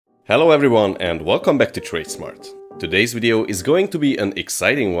Hello everyone and welcome back to TradeSmart. Today's video is going to be an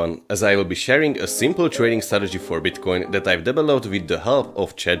exciting one as I will be sharing a simple trading strategy for Bitcoin that I've developed with the help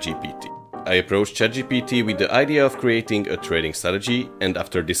of ChatGPT. I approached ChatGPT with the idea of creating a trading strategy, and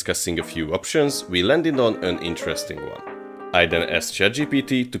after discussing a few options, we landed on an interesting one. I then asked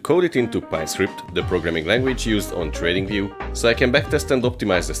ChatGPT to code it into PineScript, the programming language used on TradingView, so I can backtest and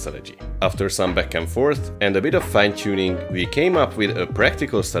optimize the strategy. After some back and forth and a bit of fine-tuning, we came up with a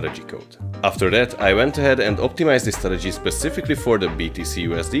practical strategy code. After that, I went ahead and optimized the strategy specifically for the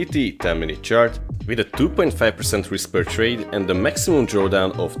BTCUSDT 10-minute chart. With a 2.5% risk per trade and a maximum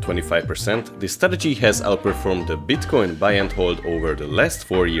drawdown of 25%, this strategy has outperformed the Bitcoin buy and hold over the last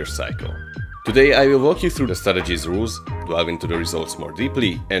 4-year cycle. Today I will walk you through the strategy's rules, delve into the results more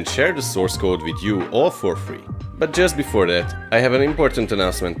deeply, and share the source code with you all for free. But just before that, I have an important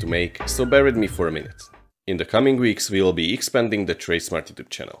announcement to make, so bear with me for a minute. In the coming weeks, we will be expanding the TradeSmart YouTube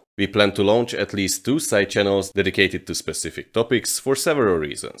channel. We plan to launch at least 2 side channels dedicated to specific topics for several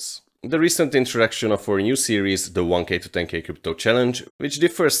reasons. The recent introduction of our new series, the 1K to 10K Crypto Challenge, which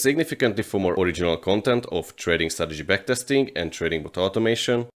differs significantly from our original content of trading strategy backtesting and trading bot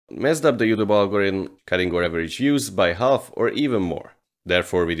automation, messed up the YouTube algorithm, cutting our average views by half or even more.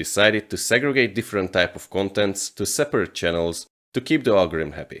 Therefore, we decided to segregate different types of contents to separate channels to keep the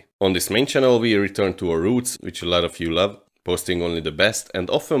algorithm happy. On this main channel, we return to our roots, which a lot of you love, posting only the best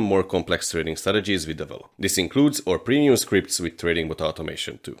and often more complex trading strategies we develop. This includes our premium scripts with trading bot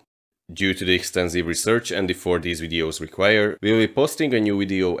automation too. Due to the extensive research and effort these videos require, we will be posting a new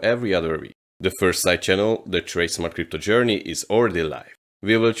video every other week. The first side channel, the TradeSmart Crypto Journey, is already live.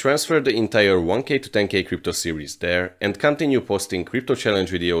 We will transfer the entire 1K to 10K crypto series there and continue posting crypto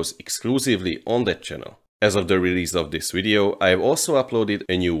challenge videos exclusively on that channel. As of the release of this video, I have also uploaded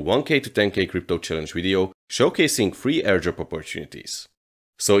a new 1K to 10K crypto challenge video showcasing free airdrop opportunities.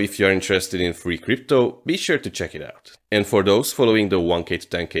 So if you are interested in free crypto, be sure to check it out. And for those following the 1K to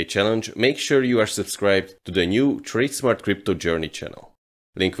 10K challenge, make sure you are subscribed to the new TradeSmart Crypto Journey channel.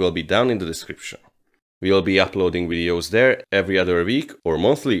 Link will be down in the description. We will be uploading videos there every other week or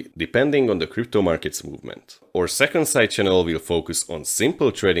monthly, depending on the crypto market's movement. Our second side channel will focus on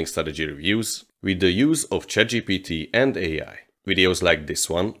simple trading strategy reviews with the use of ChatGPT and AI. Videos like this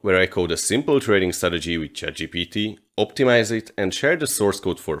one, where I code a simple trading strategy with ChatGPT, optimize it, and share the source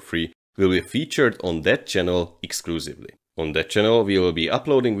code for free, will be featured on that channel exclusively. On that channel, we will be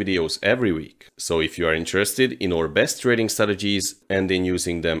uploading videos every week. So if you are interested in our best trading strategies and in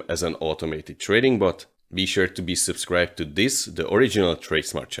using them as an automated trading bot, be sure to be subscribed to this, the original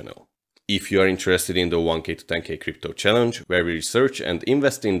TradeSmart channel. If you are interested in the 1K to 10K Crypto Challenge, where we research and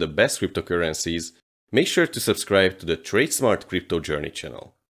invest in the best cryptocurrencies, make sure to subscribe to the TradeSmart Crypto Journey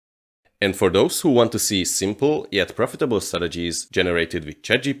channel. And for those who want to see simple yet profitable strategies generated with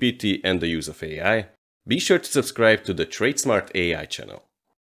ChatGPT and the use of AI, be sure to subscribe to the TradeSmart AI channel.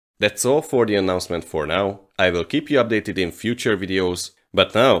 That's all for the announcement for now. I will keep you updated in future videos,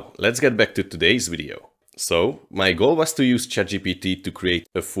 but now let's get back to today's video. So, my goal was to use ChatGPT to create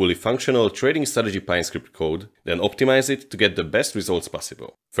a fully functional trading strategy PineScript code, then optimize it to get the best results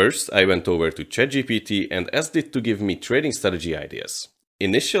possible. First, I went over to ChatGPT and asked it to give me trading strategy ideas.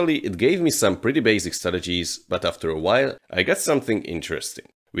 Initially, it gave me some pretty basic strategies, but after a while, I got something interesting,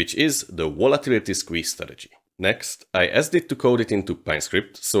 which is the volatility squeeze strategy. Next, I asked it to code it into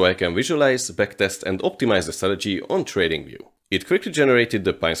PineScript so I can visualize, backtest, and optimize the strategy on TradingView. It quickly generated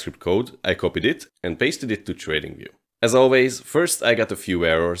the PineScript code, I copied it and pasted it to TradingView. As always, first I got a few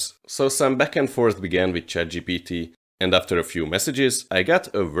errors, so some back and forth began with ChatGPT, and after a few messages, I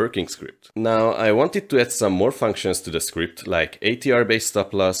got a working script. Now, I wanted to add some more functions to the script, like ATR-based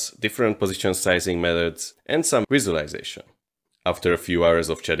stop loss, different position sizing methods, and some visualization. After a few hours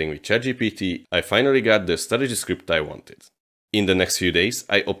of chatting with ChatGPT, I finally got the strategy script I wanted. In the next few days,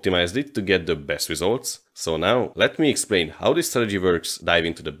 I optimized it to get the best results. So now, let me explain how this strategy works, dive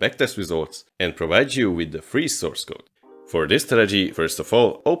into the backtest results, and provide you with the free source code. For this strategy, first of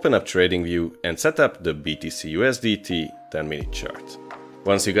all, open up TradingView and set up the BTCUSDT 10-minute chart.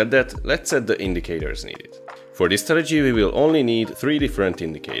 Once you got that, let's set the indicators needed. For this strategy, we will only need 3 different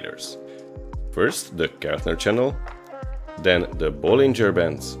indicators. First, the Keltner channel, then the Bollinger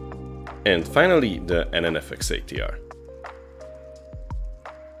Bands, and finally the NNFX ATR.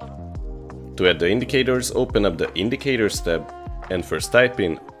 To add the indicators, open up the Indicators tab and first type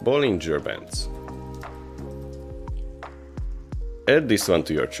in Bollinger Bands. Add this one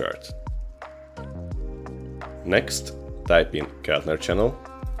to your chart. Next, type in Keltner channel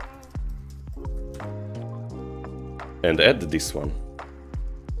and add this one.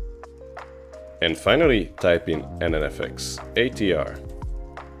 And finally, type in NNFX ATR.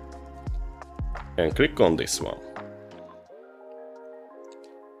 and click on this one.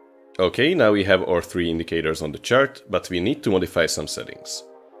 Okay, now we have our 3 indicators on the chart, but we need to modify some settings.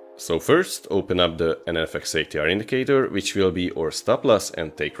 So first, open up the NFX ATR indicator, which will be our stop loss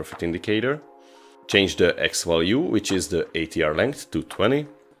and take profit indicator. Change the X value, which is the ATR length, to 20.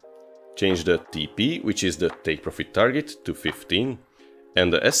 Change the TP, which is the take profit target, to 15.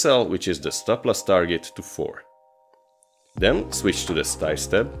 And the SL, which is the stop loss target, to 4. Then switch to the styles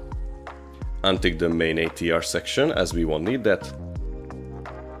tab. Untick the main ATR section, as we won't need that.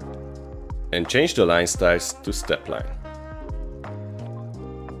 And change the line styles to step line.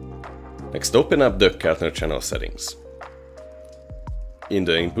 Next, open up the Keltner channel settings. In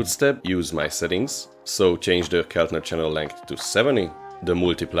the Inputs tab, use My Settings, so change the Keltner channel length to 70, the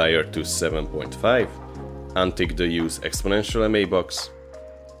multiplier to 7.5, untick the Use Exponential MA box.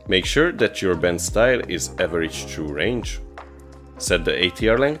 Make sure that your band style is average true range. Set the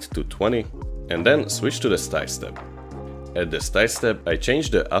ATR length to 20, and then switch to the Styles tab. At the Styles tab, I change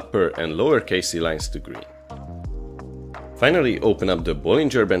the upper and lower KC lines to green. Finally, open up the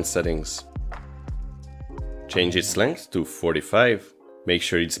Bollinger Band settings. Change its length to 45. Make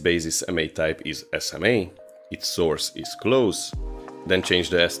sure its basis MA type is SMA. Its source is close. Then change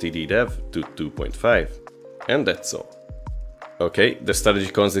the STD dev to 2.5. And that's all. Okay, the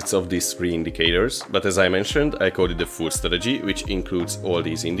strategy consists of these 3 indicators, but as I mentioned, I coded the full strategy, which includes all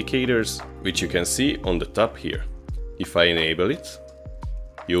these indicators, which you can see on the top here. If I enable it,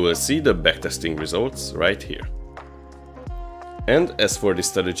 you will see the backtesting results right here. And as for this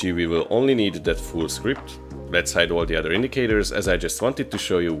strategy, we will only need that full script. Let's hide all the other indicators, as I just wanted to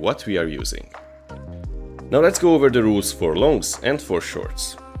show you what we are using. Now let's go over the rules for longs and for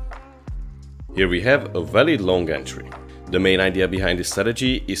shorts. Here we have a valid long entry. The main idea behind this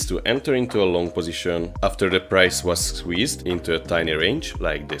strategy is to enter into a long position after the price was squeezed into a tiny range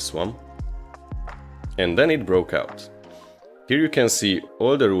like this one. And then it broke out. Here you can see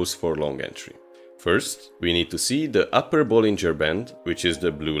all the rules for long entry. First, we need to see the upper Bollinger Band, which is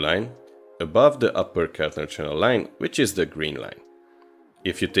the blue line, above the upper Keltner channel line, which is the green line.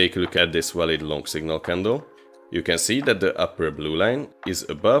 If you take a look at this valid long signal candle, you can see that the upper blue line is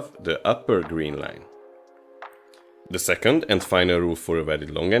above the upper green line. The second and final rule for a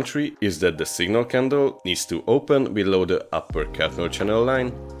valid long entry is that the signal candle needs to open below the upper Keltner channel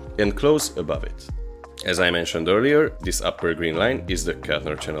line and close above it. As I mentioned earlier, this upper green line is the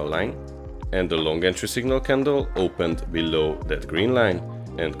Keltner channel line, and the long entry signal candle opened below that green line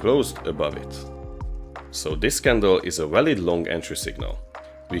and closed above it. So this candle is a valid long entry signal.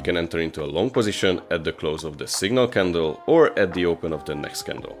 We can enter into a long position at the close of the signal candle or at the open of the next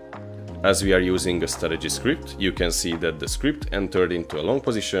candle. As we are using a strategy script, you can see that the script entered into a long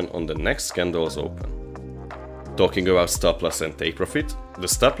position on the next candle's open. Talking about stop loss and take profit, the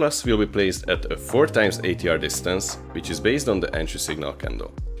stop loss will be placed at a 4 times ATR distance, which is based on the entry signal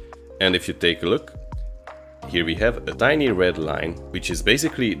candle. And if you take a look, here we have a tiny red line, which is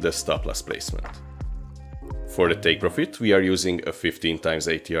basically the stop loss placement. For the take profit, we are using a 15 times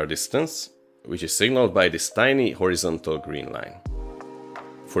ATR distance, which is signaled by this tiny horizontal green line.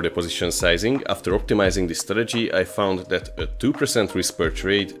 For the position sizing, after optimizing this strategy, I found that a 2% risk per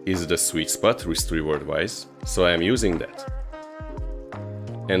trade is the sweet spot risk-reward wise, so I am using that.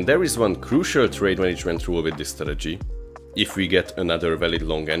 And there is one crucial trade management rule with this strategy. If we get another valid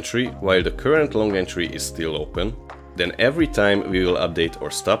long entry while the current long entry is still open, then every time we will update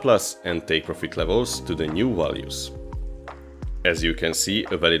our stop loss and take profit levels to the new values. As you can see,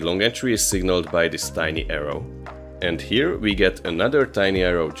 a valid long entry is signaled by this tiny arrow. And here we get another tiny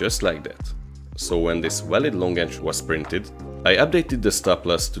arrow just like that. So when this valid long entry was printed, I updated the stop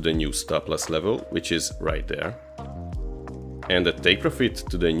loss to the new stop loss level, which is right there. And the take profit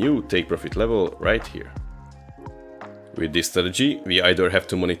to the new take profit level right here. With this strategy, we either have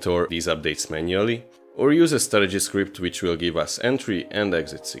to monitor these updates manually, or use a strategy script which will give us entry and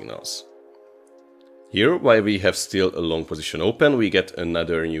exit signals. Here, while we have still a long position open, we get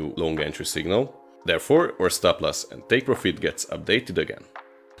another new long entry signal. Therefore, our stop loss and take profit gets updated again.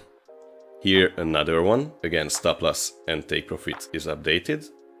 Here another one, again stop loss and take profit is updated.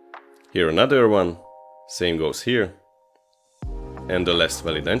 Here another one, same goes here. And the last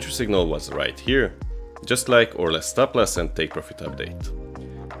valid entry signal was right here, just like our last stop loss and take profit update.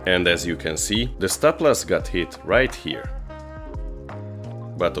 And as you can see, the stop loss got hit right here.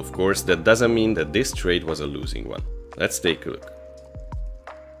 But of course, that doesn't mean that this trade was a losing one. Let's take a look.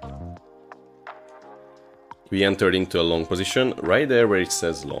 We entered into a long position right there where it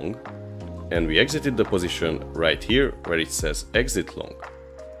says long, and we exited the position right here where it says exit long.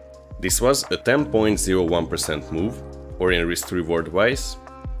 This was a 10.01% move, or in risk reward wise,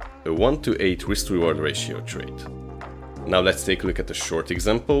 a 1:8 risk-reward ratio trade. Now let's take a look at a short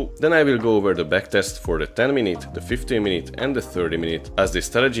example, then I will go over the backtest for the 10-minute, the 15-minute and the 30-minute, as this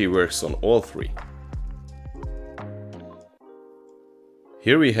strategy works on all three.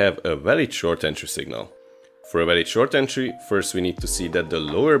 Here we have a valid short entry signal. For a valid short entry, first we need to see that the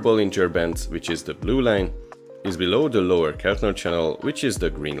lower Bollinger Band, which is the blue line, is below the lower Keltner channel, which is the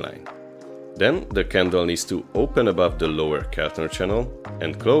green line. Then the candle needs to open above the lower Keltner channel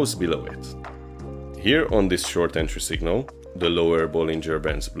and close below it. Here on this short entry signal, the lower Bollinger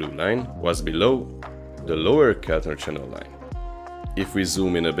Band's blue line was below the lower Keltner channel line. If we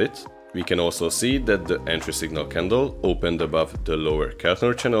zoom in a bit, we can also see that the entry signal candle opened above the lower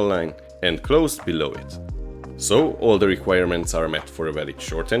Keltner channel line and closed below it. So all the requirements are met for a valid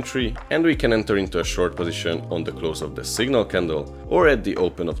short entry, and we can enter into a short position on the close of the signal candle or at the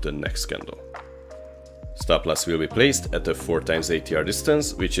open of the next candle. Stop loss will be placed at a 4 times ATR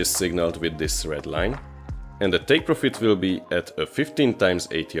distance, which is signaled with this red line, and the take profit will be at a 15 times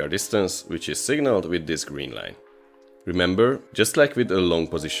ATR distance, which is signaled with this green line. Remember, just like with a long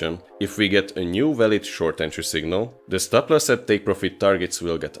position, if we get a new valid short entry signal, the stop loss and take profit targets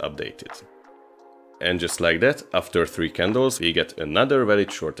will get updated. And just like that, after 3 candles, we get another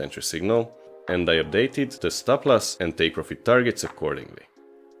valid short entry signal, and I updated the stop loss and take profit targets accordingly.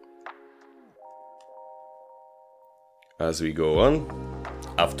 As we go on,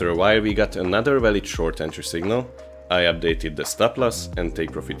 after a while we got another valid short entry signal, I updated the stop loss and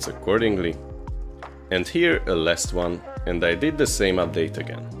take profits accordingly. And here a last one, and I did the same update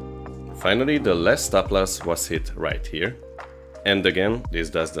again. Finally, the last stop loss was hit right here. And again, this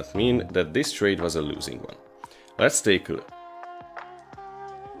does not mean that this trade was a losing one. Let's take a look.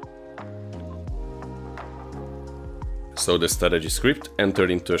 So the strategy script entered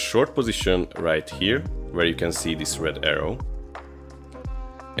into a short position right here, where you can see this red arrow.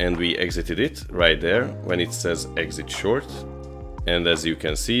 And we exited it right there when it says exit short. And as you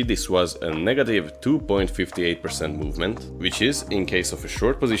can see, this was a negative 2.58% movement, which is, in case of a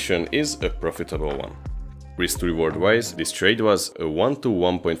short position, is a profitable one. Risk to reward wise, this trade was a 1 to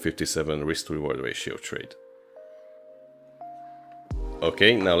 1.57 risk to reward ratio trade.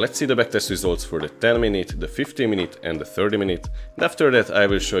 Okay, now let's see the backtest results for the 10-minute, the 15-minute and the 30-minute. And after that I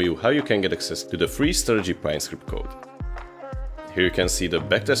will show you how you can get access to the free strategy PineScript code. Here you can see the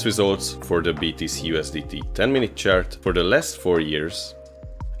backtest results for the BTCUSDT 10-minute chart for the last 4 years.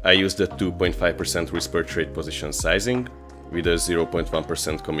 I used the 2.5% risk per trade position sizing with a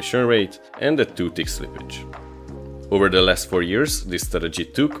 0.1% commission rate and a 2-tick slippage. Over the last 4 years, this strategy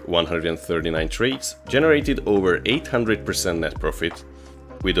took 139 trades, generated over 800% net profit,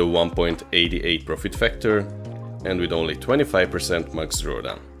 with a 1.88 profit factor, and with only 25% max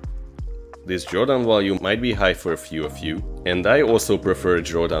drawdown. This drawdown value might be high for a few of you, and I also prefer a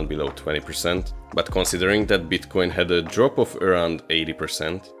drawdown below 20%, but considering that Bitcoin had a drop of around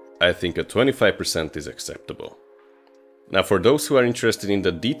 80%, I think a 25% is acceptable. Now for those who are interested in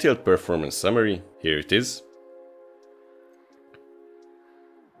the detailed performance summary, here it is.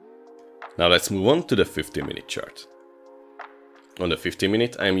 Now let's move on to the 50-minute chart. On the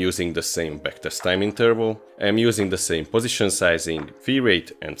 50-minute, I am using the same backtest time interval, I am using the same position sizing, fee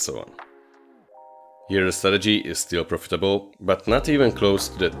rate and so on. Here the strategy is still profitable, but not even close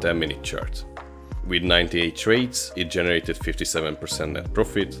to the 10-minute chart. With 98 trades, it generated 57% net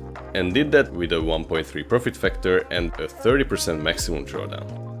profit, and did that with a 1.3 profit factor and a 30% maximum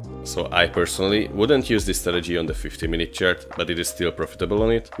drawdown. So I personally wouldn't use this strategy on the 50-minute chart, but it is still profitable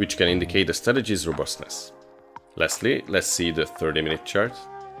on it, which can indicate the strategy's robustness. Lastly, let's see the 30-minute chart.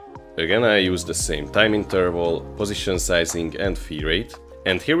 Again, I use the same time interval, position sizing and fee rate,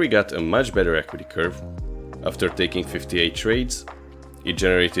 and here we got a much better equity curve. After taking 58 trades, it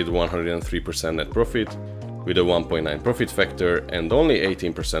generated 103% net profit with a 1.9 profit factor and only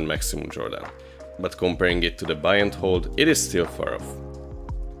 18% maximum drawdown. But comparing it to the buy and hold, it is still far off.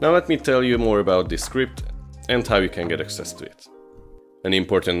 Now let me tell you more about this script and how you can get access to it. An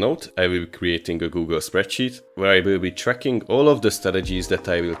important note, I will be creating a Google spreadsheet where I will be tracking all of the strategies that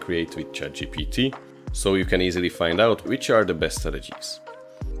I will create with ChatGPT, so you can easily find out which are the best strategies.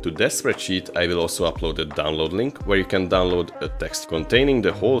 To that spreadsheet, I will also upload a download link where you can download a text containing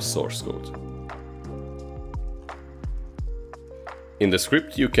the whole source code. In the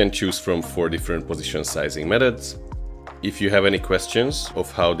script, you can choose from 4 different position sizing methods. If you have any questions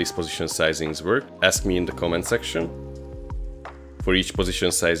of how these position sizings work, ask me in the comment section. For each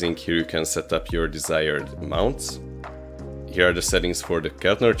position sizing, here you can set up your desired amounts. Here are the settings for the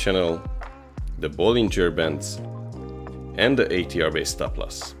Keltner channel, the Bollinger Bands, and the ATR based stop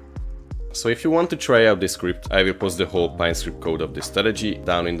loss. So if you want to try out this script, I will post the whole PineScript code of this strategy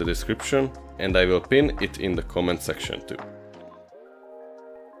down in the description, and I will pin it in the comment section too.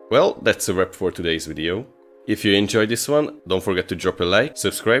 Well, that's a wrap for today's video. If you enjoyed this one, don't forget to drop a like,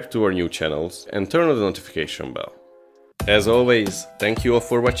 subscribe to our new channels, and turn on the notification bell. As always, thank you all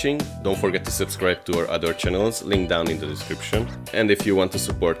for watching. Don't forget to subscribe to our other channels, linked down in the description. And if you want to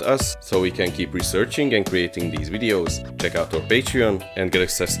support us so we can keep researching and creating these videos, check out our Patreon and get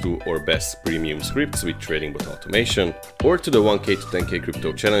access to our best premium scripts with trading bot automation, or to the 1k to 10k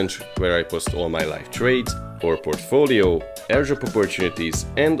crypto challenge, where I post all my live trades, our portfolio, airdrop opportunities,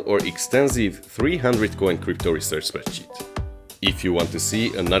 and our extensive 300 coin crypto research spreadsheet. If you want to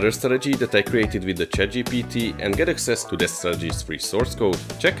see another strategy that I created with the ChatGPT and get access to that strategy's free source code,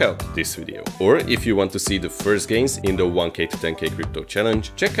 check out this video. Or if you want to see the first gains in the 1k to 10k crypto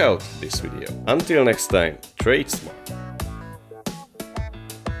challenge, check out this video. Until next time, trade smart.